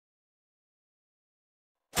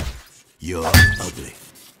You're ugly.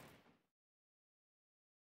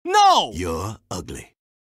 No! You're ugly.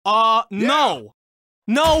 No!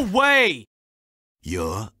 No way!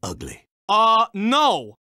 You're ugly.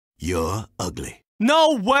 No! You're ugly.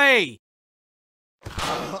 No way!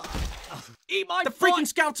 Eat my The freaking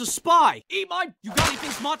scout's a spy! Eat my... You got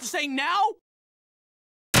anything smart to say now?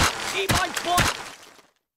 Eat my butt!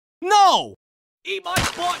 No! Eat my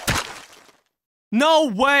butt! No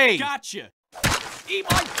way! Gotcha! Eat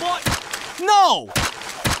my butt! No!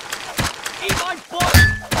 Eat my butt!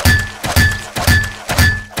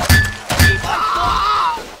 Eat my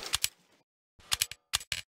butt!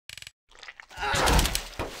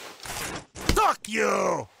 Fuck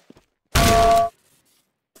you!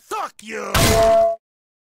 Fuck you!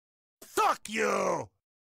 Fuck you!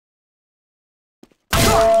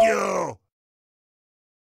 Fuck you!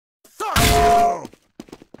 Fuck you!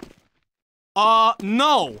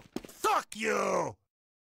 No! Fuck you!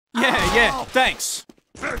 Yeah, thanks.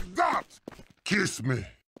 Take that! Kiss me.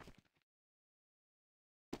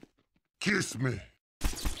 Kiss me.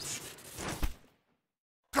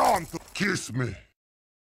 Gone to kiss me.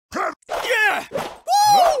 Yeah!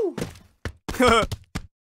 Woo!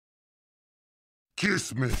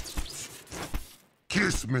 Kiss me.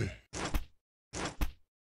 Kiss me.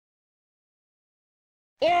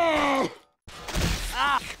 Oh!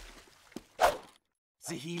 Ah!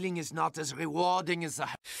 The healing is not as rewarding as the...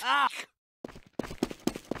 Ah!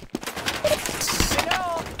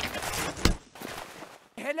 Hello?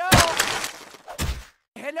 Hello?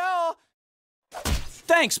 Hello?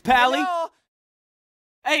 Thanks, Pally. Hello?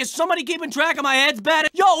 Hey, is somebody keeping track of my head's bad?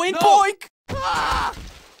 Yo, in boink! Ah!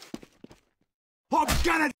 I'm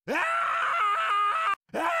gonna... Ah!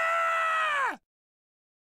 Ah!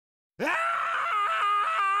 Ah!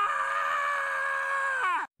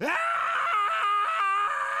 Ah!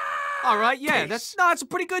 All right, yeah, that's a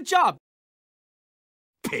pretty good job.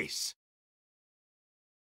 Peace.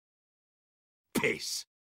 Peace.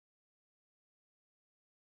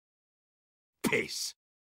 Peace.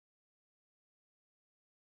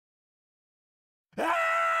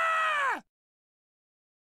 Ah!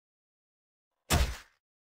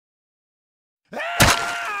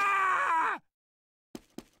 Ah!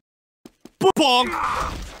 Bonk!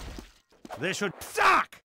 They should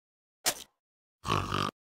suck!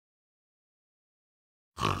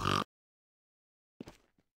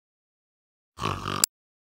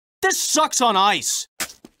 This sucks on ice.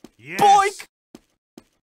 Yes. Boink!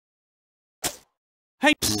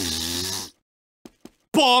 Hey.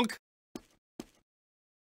 Bonk!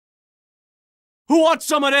 Who wants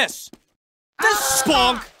some of this? This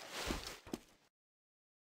spunk!